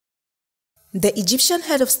The Egyptian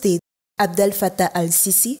head of state, Abdel Fattah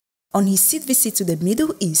Al-Sissi, on his 6th visit to the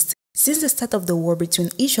Middle East since the start of the war between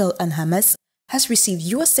Israel and Hamas, has received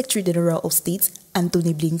U.S. Secretary General of State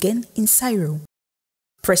Antony Blinken in Cairo.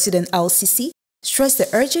 President Al-Sissi stressed the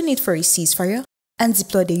urgent need for a ceasefire and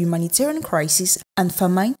deplored the humanitarian crisis and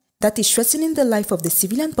famine that is threatening the life of the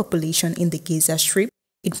civilian population in the Gaza Strip,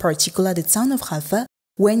 in particular the town of Rafah,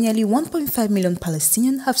 where nearly 1.5 million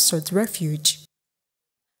Palestinians have sought refuge.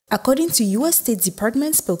 According to U.S. State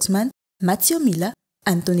Department spokesman Matthew Miller,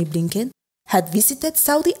 Antony Blinken had visited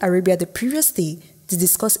Saudi Arabia the previous day to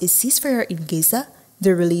discuss a ceasefire in Gaza,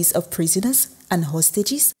 the release of prisoners and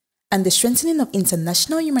hostages, and the strengthening of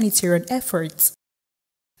international humanitarian efforts.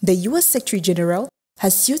 The U.S. Secretary General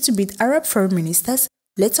has due to meet Arab foreign ministers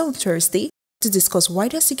later on Thursday to discuss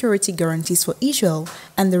wider security guarantees for Israel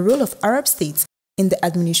and the role of Arab states in the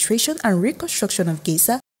administration and reconstruction of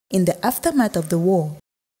Gaza in the aftermath of the war.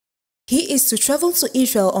 He is to travel to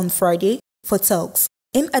Israel on Friday for talks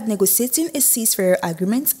aimed at negotiating a ceasefire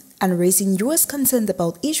agreement and raising U.S. concern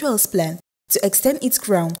about Israel's plan to extend its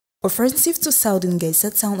ground offensive to southern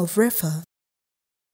Gaza town of Rafah.